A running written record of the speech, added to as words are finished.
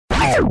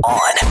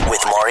On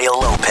with Mario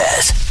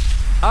Lopez.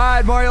 All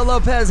right, Mario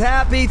Lopez,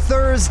 happy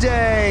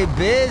Thursday.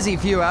 Busy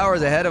few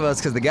hours ahead of us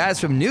because the guys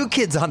from New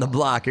Kids on the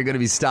Block are going to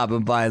be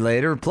stopping by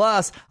later.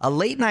 Plus, a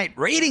late night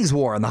ratings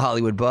war on the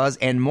Hollywood Buzz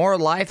and more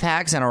life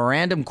hacks and a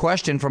random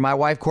question from my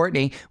wife,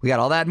 Courtney. We got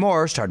all that and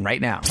more starting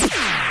right now.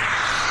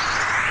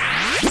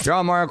 You're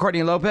on Mario,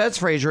 Courtney Lopez,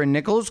 Fraser, and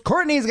Nichols.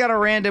 Courtney's got a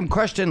random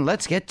question.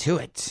 Let's get to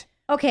it.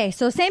 Okay,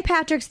 so St.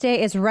 Patrick's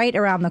Day is right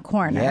around the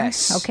corner.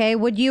 Yes. Okay,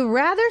 would you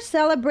rather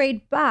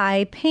celebrate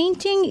by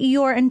painting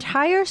your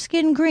entire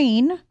skin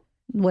green,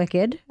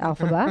 wicked,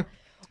 Alphaba,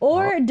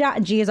 or,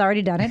 G has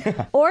already done it,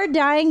 or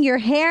dyeing your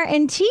hair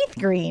and teeth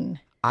green?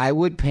 I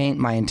would paint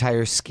my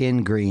entire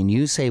skin green.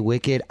 You say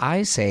Wicked,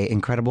 I say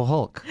Incredible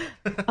Hulk.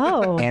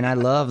 Oh. And I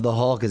love the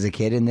Hulk as a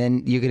kid, and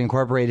then you can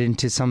incorporate it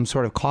into some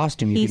sort of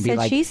costume. You can be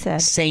like she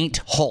said.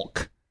 Saint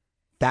Hulk.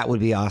 That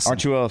would be awesome.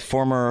 Aren't you a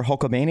former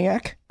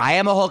Hulkamaniac? I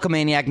am a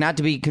Hulkamaniac, not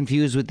to be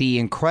confused with the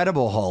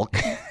Incredible Hulk.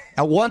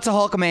 Once a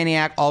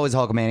Hulkamaniac, always a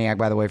Hulkamaniac,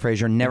 by the way,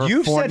 Fraser. Never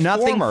said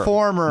nothing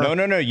former.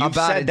 No. You've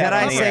said that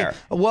on the air.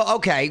 Well,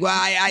 okay.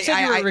 Well, You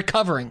said you were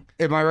recovering.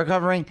 Am I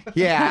recovering?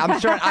 Yeah,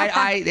 I'm sure.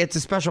 It's a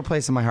special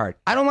place in my heart.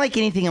 I don't like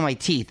anything in my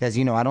teeth, as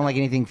you know. I don't like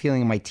anything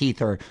feeling in my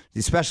teeth, or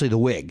especially the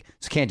wig.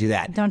 So can't do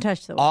that. Don't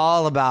touch the wig.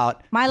 All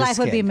about my the life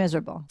would be skin.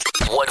 miserable.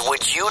 What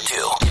would you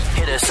do?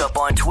 Hit us up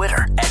on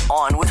Twitter at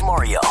On With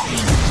Mario.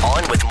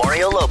 On with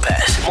Mario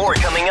Lopez. More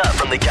coming up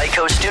from the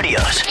Geico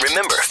Studios.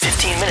 Remember,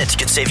 15 minutes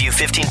could save you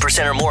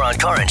 15% or more on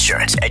car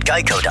insurance at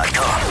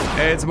geico.com.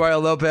 Hey, it's Mario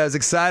Lopez.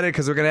 Excited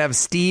because we're going to have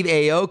Steve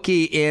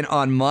Aoki in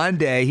on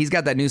Monday. He's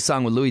got that new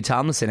song with Louis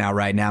Tomlinson out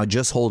right now,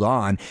 Just Hold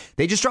On.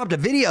 They just dropped a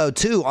video,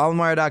 too,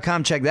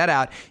 onwithmario.com. Check that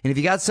out. And if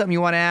you got something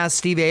you want to ask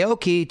Steve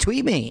Aoki,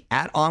 tweet me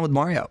at On With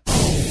Mario.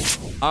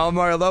 I'm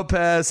Mario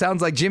Lopez.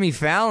 Sounds like Jimmy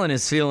Fallon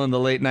is feeling the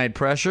late night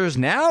pressures.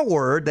 Now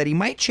word that he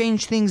might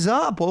change things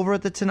up over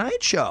at The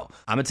Tonight Show.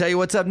 I'm going to tell you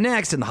what's up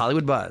next in the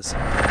Hollywood Buzz. All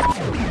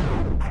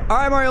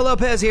right, Mario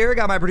Lopez here.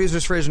 Got my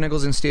producers Fraser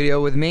Nichols in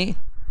studio with me.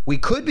 We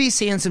could be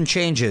seeing some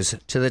changes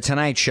to The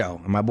Tonight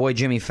Show. And my boy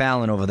Jimmy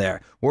Fallon over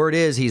there. Word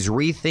is he's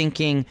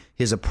rethinking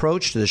his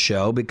approach to the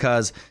show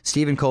because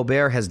Stephen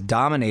Colbert has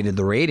dominated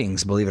the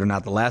ratings, believe it or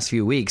not, the last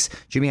few weeks.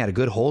 Jimmy had a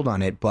good hold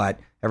on it, but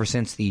ever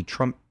since the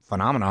Trump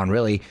phenomenon,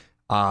 really,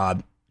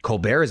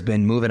 Colbert has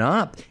been moving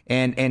up,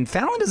 and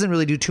Fallon doesn't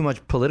really do too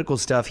much political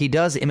stuff. He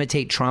does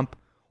imitate Trump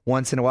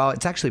once in a while.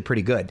 It's actually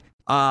pretty good.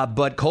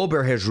 But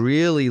Colbert has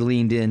really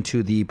leaned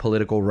into the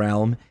political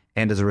realm,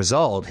 and as a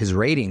result, his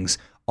ratings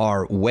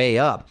are way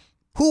up.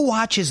 Who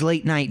watches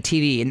late night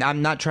TV? And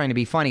I'm not trying to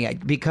be funny,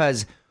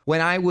 because when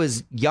I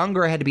was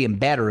younger, I had to be in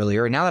bed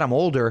earlier, and now that I'm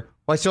older,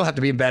 well, I still have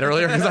to be in bed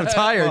earlier because I'm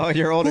tired. Well,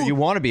 you're older. You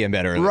want to be in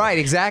bed earlier. Right,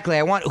 exactly.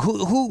 I want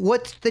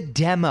what's the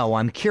demo?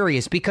 I'm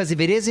curious, because if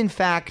it is in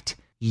fact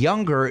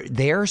younger,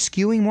 they're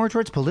skewing more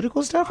towards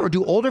political stuff, or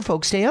do older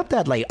folks stay up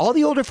that late? All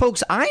the older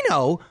folks I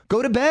know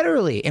go to bed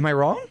early. Am I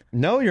wrong?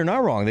 No, you're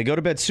not wrong. They go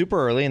to bed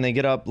super early and they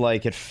get up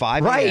like at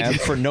 5 a.m.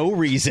 for no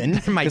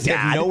reason. My because they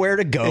have dad. nowhere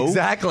to go.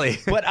 Exactly.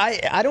 But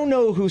I don't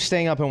know who's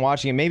staying up and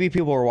watching it. Maybe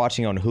people are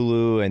watching on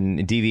Hulu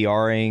and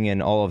DVRing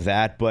and all of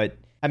that. But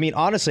I mean,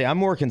 honestly, I'm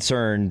more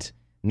concerned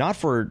not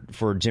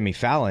for Jimmy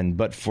Fallon,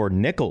 but for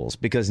Nichols,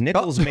 because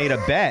Nichols made a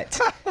bet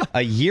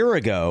a year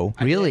ago,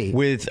 really,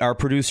 with our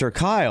producer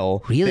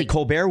Kyle, really, that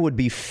Colbert would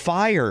be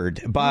fired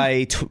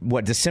by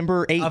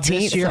December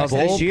 18th of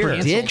this year.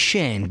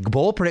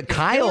 Bold prediction. Kyle, If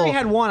I only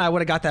had one, I would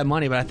have got that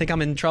money, but I think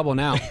I'm in trouble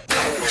now.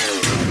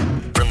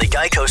 From the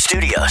Geico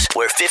Studios,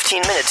 where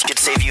 15 minutes could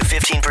save you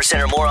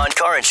 15% or more on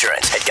car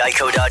insurance at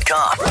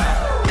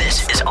geico.com.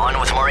 This is On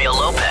with Mario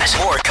Lopez.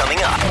 More coming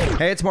up.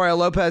 Hey, it's Mario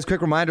Lopez.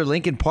 Quick reminder,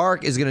 Lincoln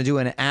Park is going to do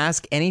an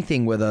Ask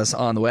Anything with us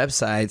on the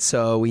website,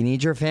 so we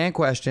need your fan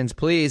questions.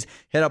 Please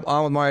hit up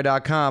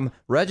onwithmario.com,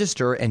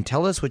 register, and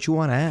tell us what you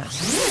want to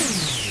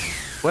ask.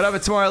 What up,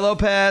 it's Mario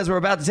Lopez. We're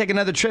about to take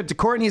another trip to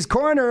Courtney's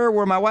Corner,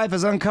 where my wife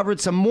has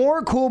uncovered some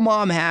more cool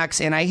mom hacks,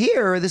 and I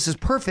hear this is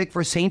perfect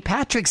for St.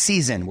 Patrick's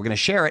season. We're going to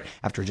share it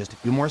after just a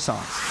few more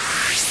songs.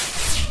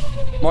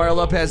 Mario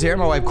Lopez here.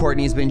 My wife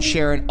Courtney's been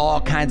sharing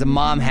all kinds of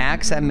mom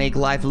hacks that make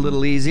life a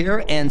little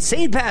easier. And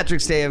St.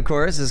 Patrick's Day, of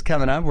course, is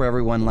coming up, where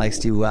everyone likes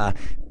to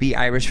be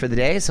Irish for the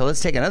day. So let's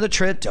take another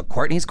trip to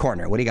Courtney's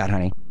Corner. What do you got,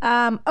 honey?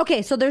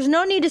 Okay, so there's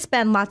no need to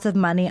spend lots of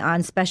money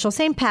on special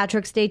St.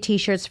 Patrick's Day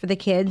t-shirts for the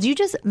kids. You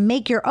just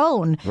make your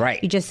own.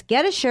 Right. You just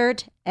get a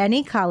shirt,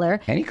 any color.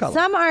 Any color.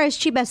 Some are as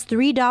cheap as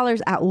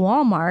 $3 at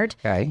Walmart.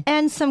 Okay.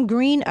 And some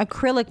green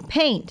acrylic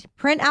paint.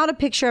 Print out a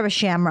picture of a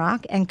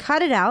shamrock and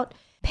cut it out.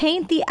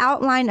 Paint the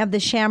outline of the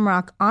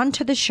shamrock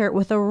onto the shirt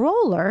with a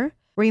roller.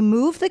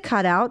 Remove the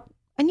cutout,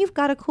 and you've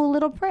got a cool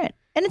little print.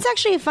 And it's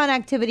actually a fun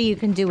activity you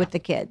can do with the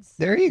kids.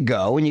 There you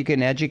go. And you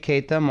can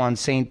educate them on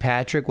St.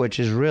 Patrick,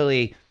 which is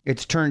really,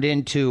 it's turned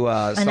into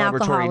a celebratory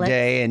alcoholic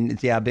day, and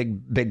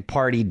big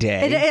party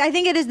day. I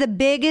think it is the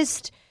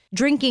biggest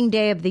drinking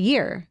day of the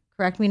year.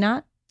 Correct me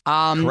not?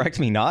 Correct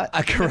me not.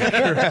 Correct.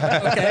 Isn't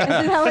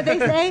that what they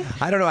say?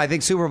 I don't know. I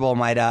think Super Bowl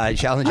might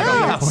challenge you.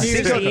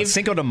 Oh.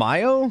 Cinco de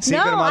Mayo? No,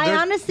 I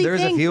honestly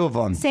there's a think few of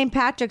them. St.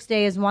 Patrick's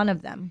Day is one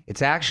of them.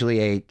 It's actually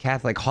a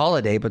Catholic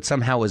holiday, but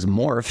somehow was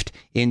morphed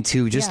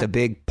into just a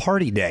big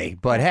party day.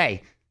 But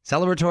hey,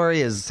 celebratory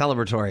is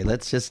celebratory.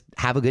 Let's just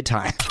have a good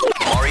time.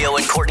 Mario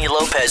and Courtney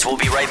Lopez will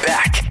be right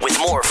back with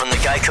more from the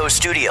Geico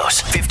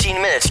Studios.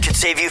 15 minutes could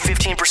save you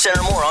 15%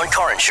 or more on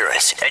car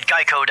insurance at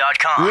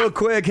geico.com. Real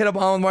quick, hit up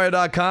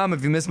onwithmario.com.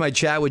 If you missed my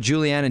chat with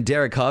Julianne and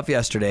Derek Huff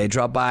yesterday,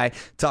 drop by,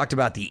 talked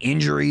about the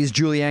injuries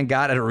Julianne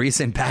got at a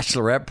recent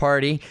bachelorette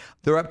party,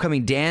 their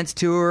upcoming dance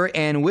tour,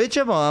 and which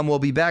of them will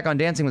be back on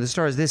Dancing with the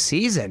Stars this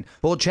season.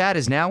 Full chat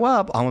is now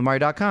up,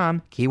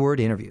 onwithmario.com, keyword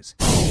interviews.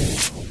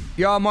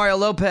 Y'all, Mario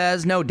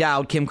Lopez, no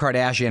doubt Kim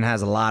Kardashian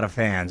has a lot of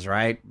fans,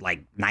 right?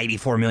 Like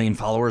 94 million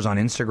followers on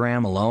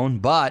Instagram alone,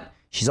 but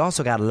she's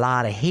also got a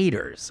lot of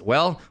haters.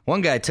 Well,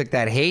 one guy took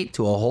that hate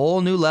to a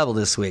whole new level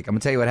this week. I'm going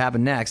to tell you what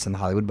happened next in the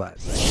Hollywood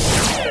Buzz.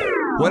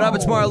 What up?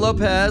 It's Mario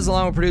Lopez,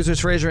 along with producers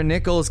Fraser and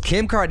Nichols.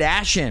 Kim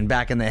Kardashian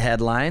back in the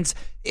headlines.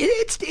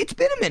 It's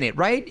been a minute,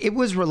 right? It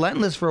was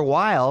relentless for a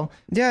while.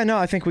 Yeah, no,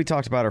 I think we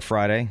talked about her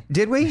Friday.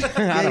 Did we?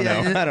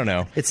 I don't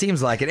know. It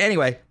seems like it.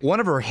 Anyway, one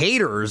of her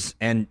haters,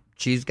 and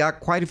she's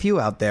got quite a few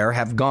out there,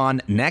 have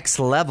gone next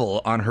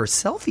level on her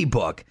selfie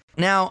book.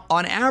 Now,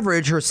 on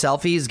average, her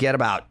selfies get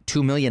about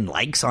 2 million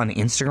likes on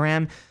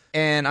Instagram.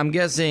 And I'm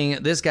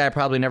guessing this guy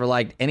probably never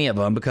liked any of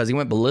them because he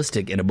went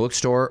ballistic in a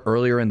bookstore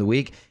earlier in the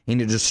week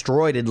and he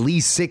destroyed at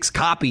least 6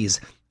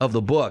 copies of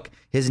the book.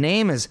 His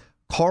name is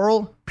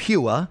Carl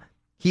Pua.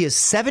 He is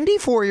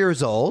 74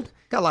 years old.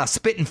 Got a lot of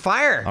spit and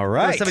fire. All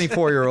right. For a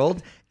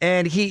 74-year-old.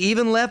 And he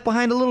even left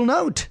behind a little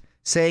note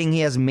saying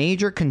he has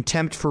major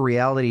contempt for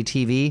reality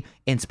TV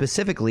and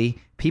specifically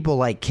people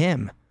like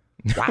Kim.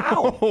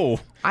 Wow.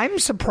 I'm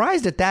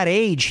surprised at that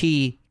age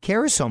he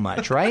cares so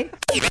much, right?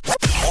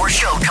 More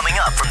show coming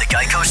up from the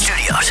Geico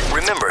Studios.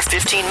 Remember,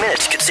 15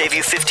 minutes could save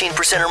you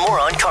 15% or more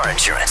on car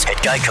insurance at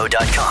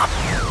geico.com.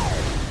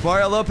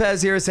 Mario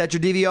Lopez here. Set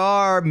your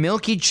DVR.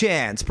 Milky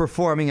Chance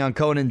performing on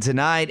Conan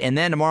tonight. And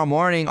then tomorrow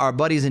morning, our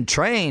buddies in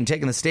Train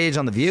taking the stage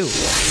on The View.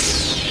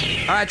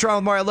 All right, Toronto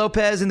with Mario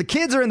Lopez, and the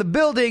kids are in the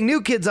building.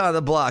 New Kids on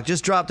the Block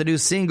just dropped a new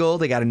single.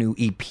 They got a new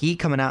EP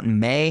coming out in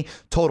May.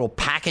 Total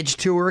package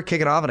tour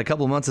kicking off in a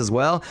couple of months as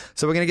well.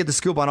 So we're going to get the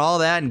scoop on all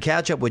that and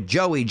catch up with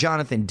Joey,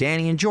 Jonathan,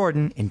 Danny, and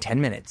Jordan in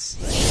 10 minutes.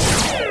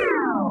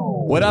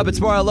 What up? It's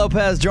Mario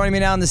Lopez joining me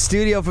now in the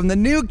studio from the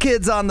New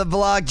Kids on the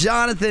Block.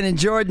 Jonathan and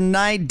Jordan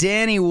Knight,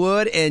 Danny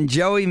Wood, and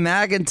Joey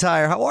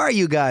McIntyre. How are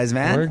you guys,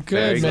 man? We're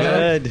good,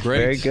 man. Good.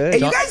 Very good. Hey,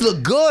 you guys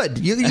look good.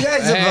 You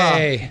guys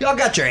have y'all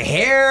got your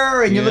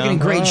hair and you're looking in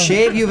great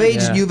shape. You've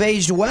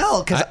aged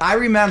well. Because I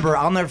remember,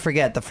 I'll never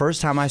forget the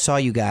first time I saw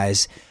you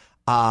guys.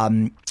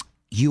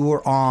 You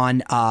were on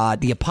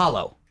the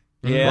Apollo,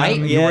 right?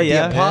 You were at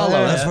the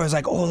Apollo. That's where I was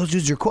like, oh, those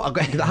dudes are cool.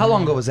 How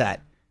long ago was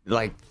that?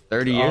 Like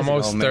 30 years ago.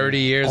 Almost 30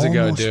 years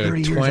ago, Almost dude.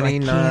 30 years ago. I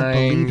can't 29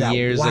 believe that.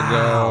 years Wow.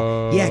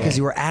 ago. Yeah, because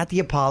you were at the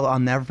Apollo. I'll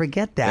never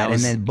forget that. And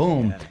then,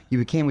 boom, you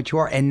became what you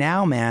are. And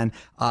now, man,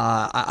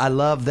 I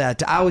love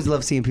that. I always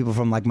love seeing people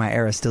from like my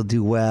era still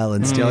do well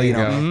and still, staying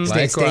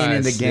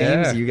in the games.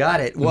 Yeah. You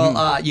got it.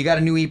 Well, you got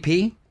a new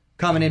EP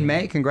coming in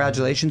May.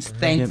 Congratulations.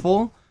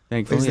 Thankful.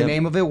 Thankful, is the yep.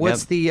 name of it.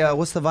 What's the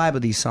vibe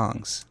of these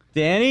songs?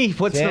 Danny,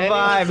 what's the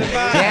vibe?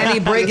 Danny,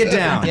 break it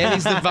down.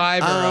 Danny's the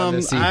viber on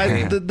this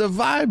EP. The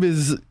vibe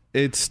is,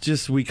 it's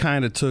just we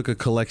kind of took a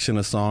collection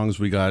of songs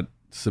we got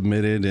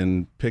submitted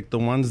and picked the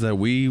ones that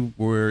we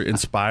were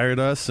inspired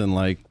us and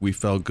like we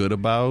felt good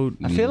about.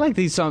 I feel like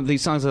these songs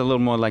are a little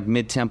more like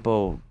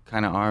mid-tempo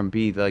kind of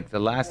R&B. Like the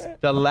last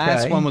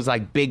one was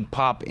like big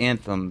pop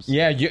anthems.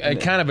 Yeah,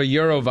 kind of a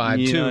Euro vibe,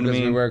 You too, know what I because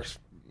we mean? worked.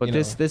 But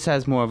this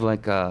has more of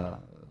like a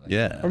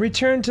Yeah. A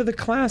return to the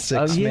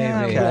classics,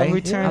 maybe. a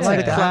return to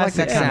the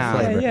classic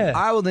sound. Yeah. All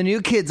right, well, the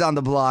New Kids on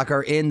the Block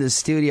are in the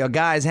studio.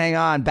 Guys, hang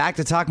on. Back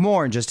to talk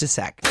more in just a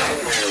sec.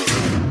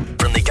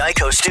 From the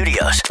Geico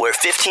Studios, where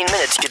 15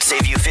 minutes could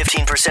save you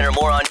 15% or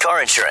more on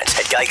car insurance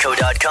at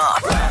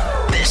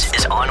geico.com. This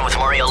is On with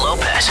Mario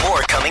Lopez.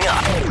 More coming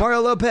up. Mario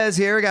Lopez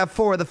here. Got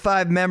 4 of the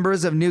 5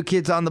 members of New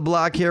Kids on the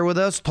Block here with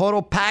us.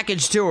 Total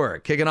package tour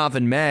kicking off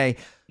in May.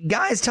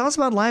 Guys, tell us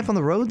about life on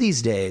the road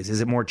these days.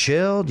 Is it more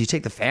chill? Do you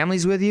take the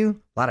families with you?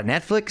 A lot of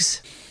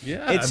Netflix?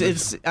 Yeah.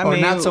 It's. I Or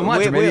mean, not so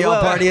much, or maybe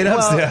y'all partying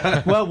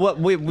upstairs.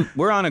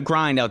 We're on a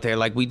grind out there.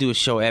 Like we do a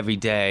show every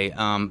day.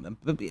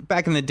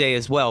 Back in the day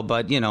as well,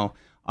 but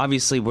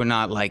obviously we're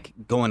not like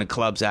going to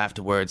clubs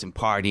afterwards and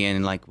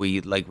partying like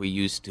we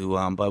used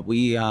to. But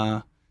we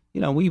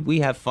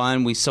have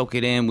fun. We soak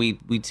it in.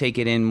 We take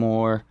it in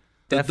more.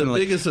 Definitely.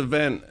 The biggest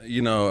event,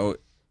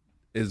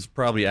 is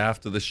probably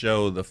after the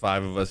show, the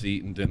 5 of us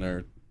eating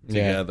dinner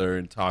together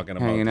and talking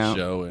about Hanging the out.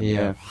 show. And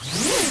Yeah.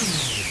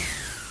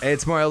 Hey,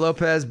 it's Mario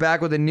Lopez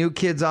back with the New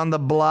Kids on the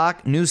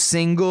Block. New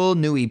single,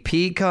 new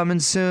EP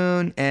coming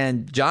soon.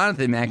 And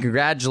Jonathan, man,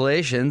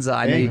 congratulations.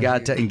 I know you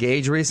got to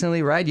engage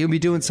recently, right? You'll be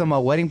doing some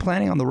wedding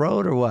planning on the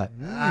road or what?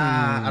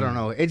 I don't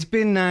know. It's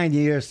been 9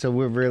 years, so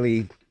we're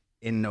really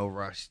in no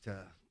rush to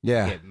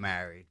Yeah. get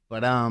married.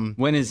 But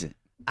When is it?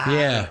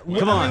 Yeah.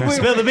 come on,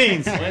 spill the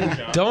beans.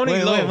 Don't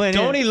elope. wait,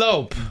 Don't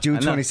elope. June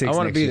 26th. I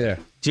want to be there.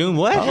 June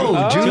what?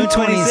 Oh, June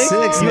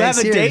 26th. You have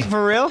a next year. date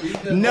for real?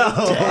 No.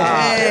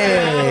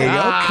 Hey,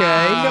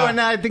 okay. No,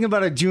 now I think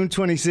about it. June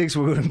 26th,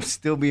 we're going to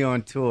still be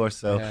on tour,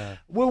 so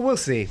we'll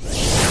see.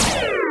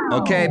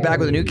 Okay, back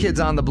with the New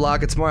Kids on the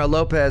Block. It's Mario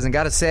Lopez, and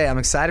gotta say, I'm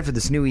excited for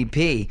this new EP.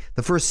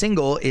 The first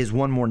single is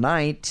One More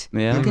Night.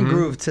 Yeah. You can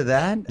groove to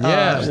that. Yeah,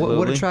 what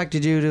absolutely.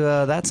 attracted you to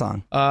that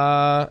song?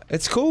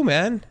 It's cool,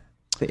 man.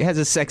 It has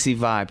a sexy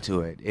vibe to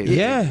it.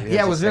 Yeah. has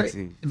Yeah, it a was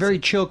sexy- very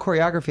chill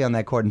choreography on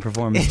that Corden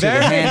performance. Too. The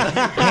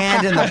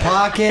hand in the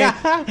pocket.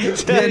 You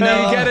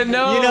know, You gotta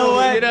know. You know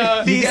what? You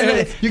know,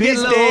 These- you get a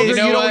little days- older, you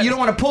know you what? don't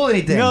want to pull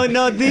anything.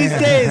 No, these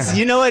days,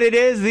 you know what it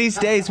is? These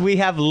days, we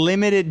have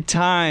limited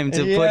time to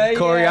put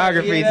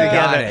choreography Got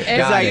together. it, It's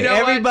got like it. You know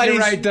what? everybody's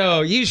You're right,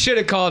 though. You should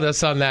have called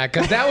us on that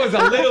because that was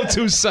a little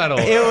too subtle.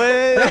 It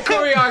was. That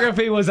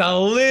choreography was a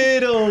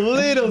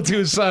little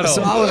too subtle.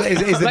 So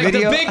is the like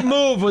video? the big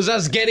move was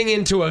us getting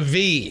into a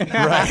V.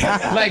 Right.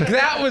 Like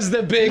that was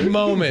the big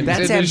moment.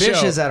 That's in the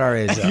ambitious show. at our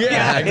age. Though. Yeah,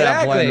 At that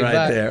exactly. point right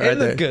but there. It Right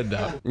there. looked good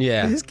though.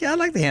 Yeah. I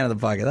like the hand in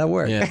the pocket. That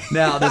worked. Yeah.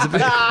 Now, there's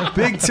a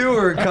big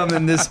tour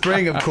coming this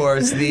spring, of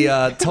course.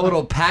 The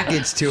Total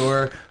Package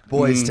Tour.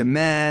 Boys to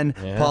Men,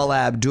 Paul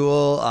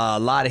Abdul, a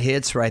lot of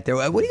hits right there.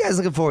 What are you guys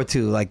looking forward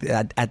to, like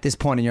at this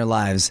point in your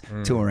lives,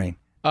 touring?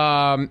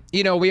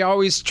 We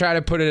always try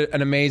to put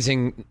an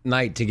amazing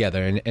night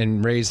together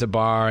and raise the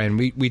bar. And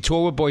we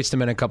toured with Boyz II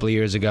Men a couple of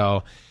years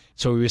ago.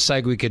 So we was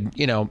like we could,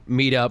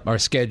 meet up our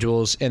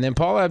schedules. And then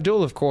Paula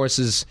Abdul, of course,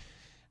 it's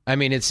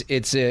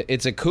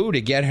a coup to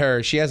get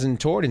her. She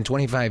hasn't toured in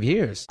 25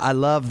 years. I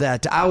love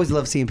that. I always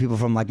love seeing people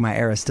from like my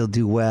era still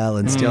do well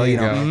and still, staying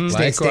in the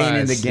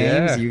Likewise, games.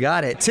 yeah. You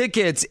got it.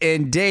 Tickets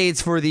and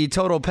dates for the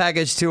Total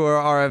Package Tour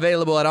are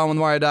available at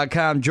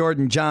onwithmario.com.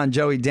 Jordan, John,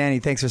 Joey, Danny,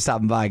 thanks for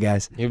stopping by,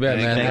 guys. You bet,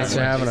 man. Thanks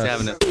for having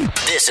us.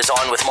 This is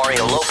On with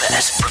Mario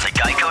Lopez from the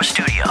Geico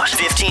Studios.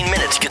 15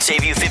 minutes could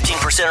save you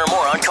 15% or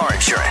more on car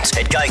insurance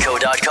at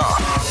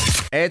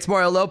geico.com. Hey, it's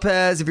Mario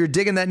Lopez. If you're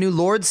digging that new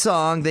Lorde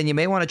song, then you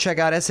may want to check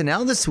out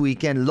SNL this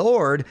weekend.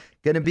 Lorde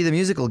going to be the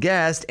musical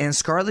guest, and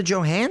Scarlett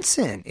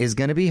Johansson is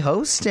going to be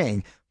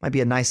hosting. Might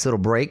be a nice little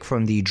break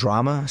from the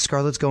drama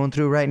Scarlett's going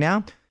through right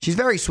now. She's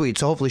very sweet,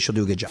 so hopefully she'll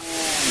do a good job.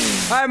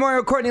 Hi,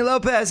 Mario. Courtney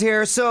Lopez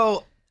here.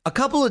 So a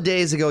couple of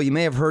days ago, you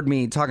may have heard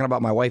me talking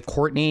about my wife,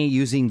 Courtney,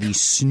 using the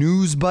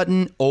snooze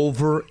button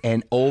over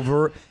and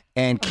over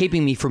and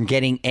keeping me from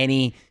getting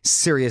any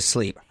serious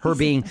sleep. Her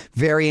being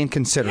very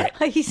inconsiderate.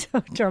 He's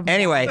so trouble.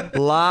 Anyway, a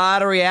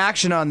lot of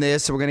reaction on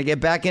this, so we're going to get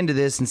back into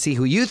this and see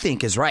who you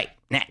think is right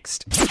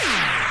next.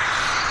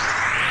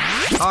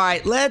 All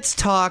right, let's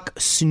talk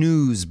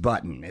snooze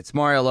button. It's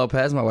Mario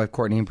Lopez, my wife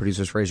Courtney, and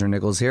producers Fraser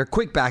Nichols here.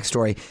 Quick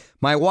backstory.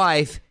 My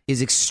wife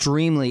is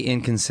extremely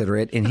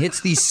inconsiderate and hits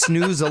the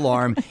snooze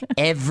alarm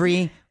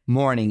every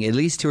morning, at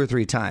least 2 or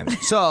 3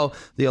 times. So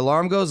the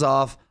alarm goes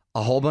off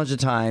a whole bunch of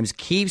times,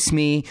 keeps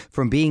me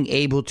from being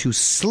able to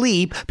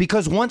sleep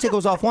because once it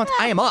goes off once,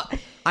 I am up.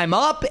 I'm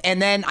up, and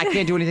then I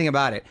can't do anything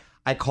about it.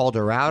 I called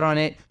her out on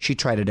it. She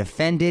tried to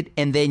defend it,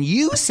 and then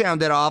you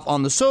sounded off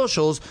on the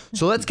socials.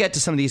 So let's get to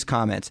some of these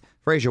comments.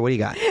 Fraser, what do you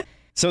got?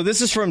 So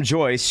this is from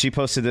Joyce. She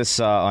posted this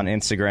on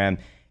Instagram.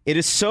 It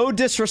is so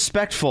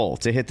disrespectful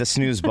to hit the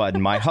snooze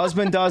button. My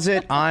husband does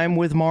it. I'm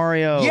with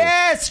Mario.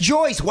 Yes,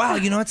 Joyce. Wow,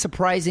 it's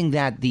surprising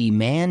that the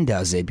man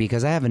does it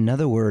because I have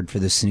another word for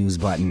the snooze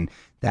button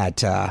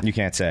that You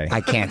can't say. I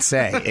can't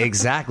say.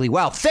 Exactly.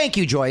 Wow, thank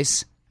you,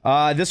 Joyce.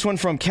 This one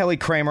from Kelly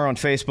Kramer on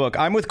Facebook.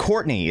 I'm with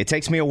Courtney. It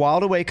takes me a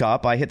while to wake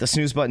up. I hit the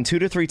snooze button 2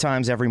 to 3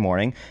 times every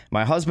morning.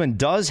 My husband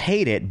does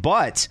hate it,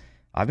 but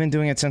I've been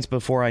doing it since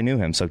before I knew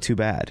him, so too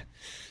bad.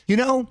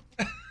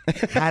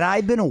 Had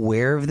I been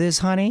aware of this,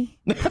 honey,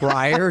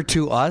 prior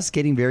to us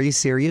getting very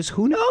serious,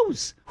 who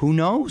knows? Who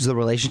knows? The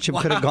relationship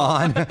could have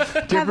gone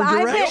different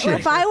direction.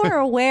 If I were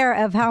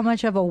aware of how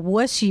much of a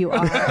wuss you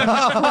are,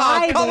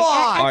 Come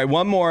on. All right,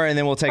 one more, and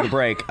then we'll take a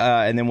break,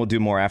 and then we'll do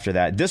more after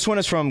that. This one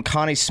is from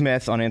Connie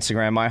Smith on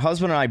Instagram. My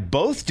husband and I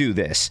both do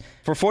this.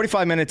 For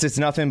 45 minutes, it's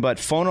nothing but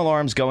phone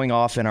alarms going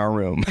off in our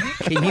room.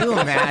 Can you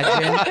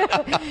imagine?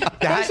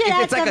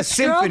 It's like a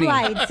symphony.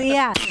 Lights,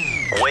 yeah.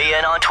 Weigh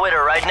in on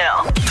Twitter right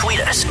now. Tweet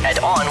us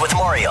at On With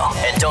Mario.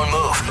 And don't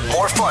move.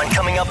 More fun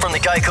coming up from the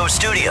Geico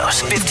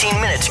Studios. 15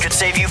 minutes could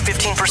save you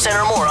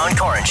 15% or more on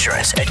car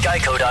insurance at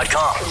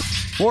geico.com.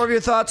 More of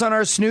your thoughts on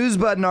our snooze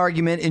button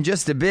argument in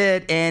just a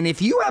bit. And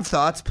if you have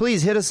thoughts,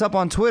 please hit us up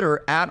on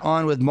Twitter at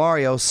On With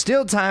Mario.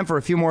 Still time for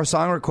a few more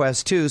song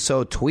requests, too,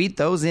 so tweet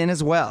those in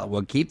as well.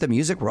 We'll keep the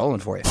music rolling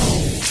for you.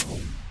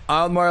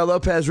 I'm with Mario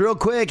Lopez. Real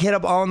quick, hit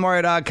up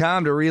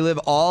onwithmario.com to relive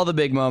all the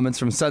big moments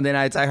from Sunday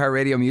night's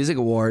iHeartRadio Music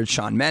Awards.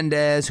 Shawn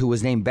Mendes, who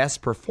was named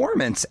Best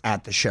Performance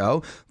at the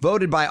show,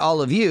 voted by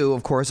all of you,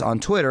 of course, on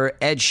Twitter.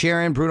 Ed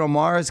Sheeran, Bruno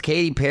Mars,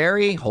 Katy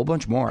Perry, whole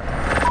bunch more.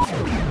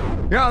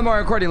 You're on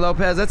Mario Courtney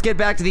Lopez. Let's get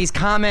back to these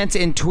comments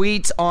and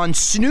tweets on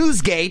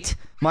Snoozegate.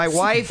 My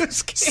wife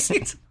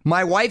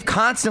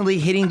constantly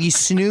hitting the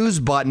snooze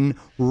button,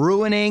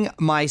 ruining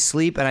my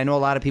sleep. And I know a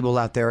lot of people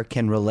out there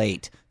can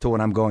relate to what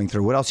I'm going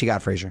through. What else you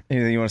got, Fraser?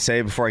 Anything you want to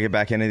say before I get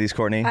back into these,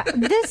 Courtney?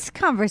 This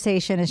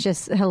conversation is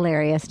just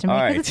hilarious to me All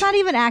because right. it's not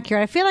even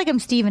accurate. I feel like I'm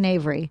Stephen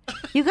Avery.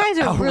 You guys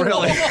are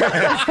Really?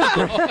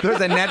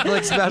 There's a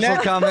Netflix special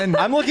coming.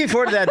 I'm looking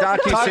forward to that Talk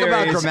about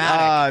docuseries,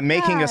 dramatic.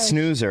 Making a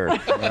Snoozer.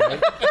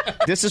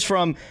 This is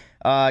from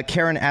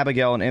Karen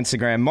Abigail on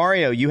Instagram.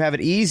 Mario, you have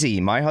it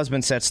easy. My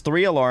husband sets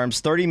 3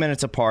 alarms 30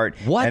 minutes apart.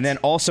 What? And then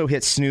also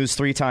hits snooze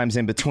 3 times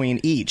in between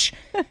each.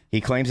 He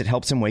claims it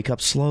helps him wake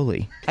up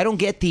slowly. I don't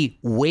get the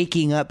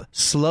waking up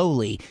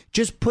slowly.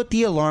 Just put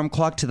the alarm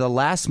clock to the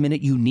last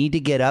minute you need to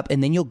get up,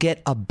 and then you'll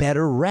get a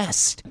better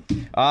rest.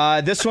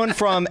 This one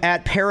from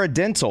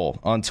 @Paradental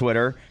on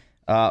Twitter.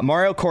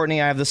 Mario,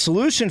 Courtney, I have the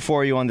solution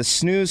for you on the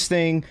snooze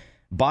thing.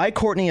 Buy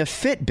Courtney a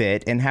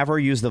Fitbit and have her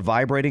use the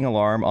vibrating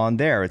alarm on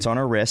there. It's on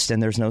her wrist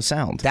and there's no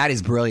sound. That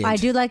is brilliant. I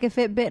do like a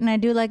Fitbit and I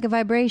do like a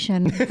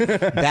vibration.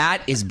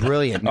 That is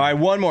brilliant. All right,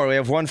 one more. We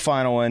have one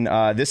final one.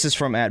 This is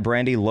from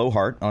 @Brandy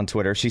Lowhart on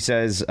Twitter. She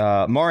says,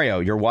 Mario,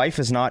 your wife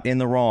is not in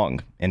the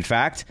wrong. In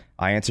fact,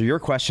 I answer your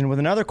question with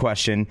another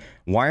question.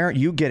 Why aren't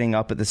you getting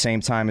up at the same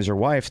time as your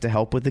wife to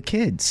help with the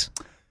kids?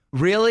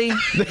 Really?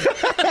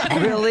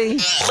 Really?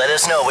 Let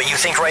us know what you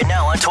think right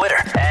now on Twitter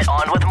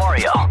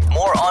 @OnWithMario.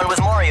 More On With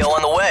Mario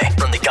on the way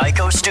from the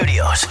Geico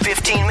Studios.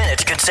 15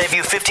 minutes could save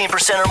you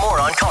 15% or more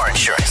on car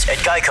insurance at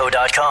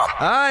Geico.com.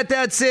 All right,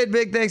 that's it.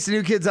 Big thanks to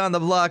New Kids on the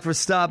Block for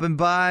stopping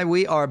by.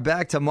 We are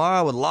back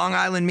tomorrow with Long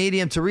Island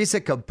medium Teresa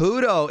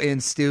Caputo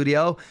in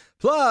studio.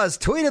 Plus,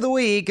 Tweet of the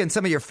Week and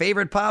some of your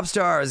favorite pop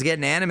stars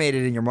getting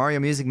animated in your Mario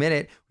Music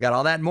Minute. We got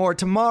all that and more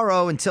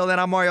tomorrow. Until then,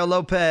 I'm Mario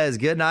Lopez.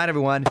 Good night,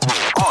 everyone.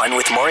 On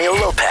with Mario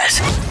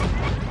Lopez.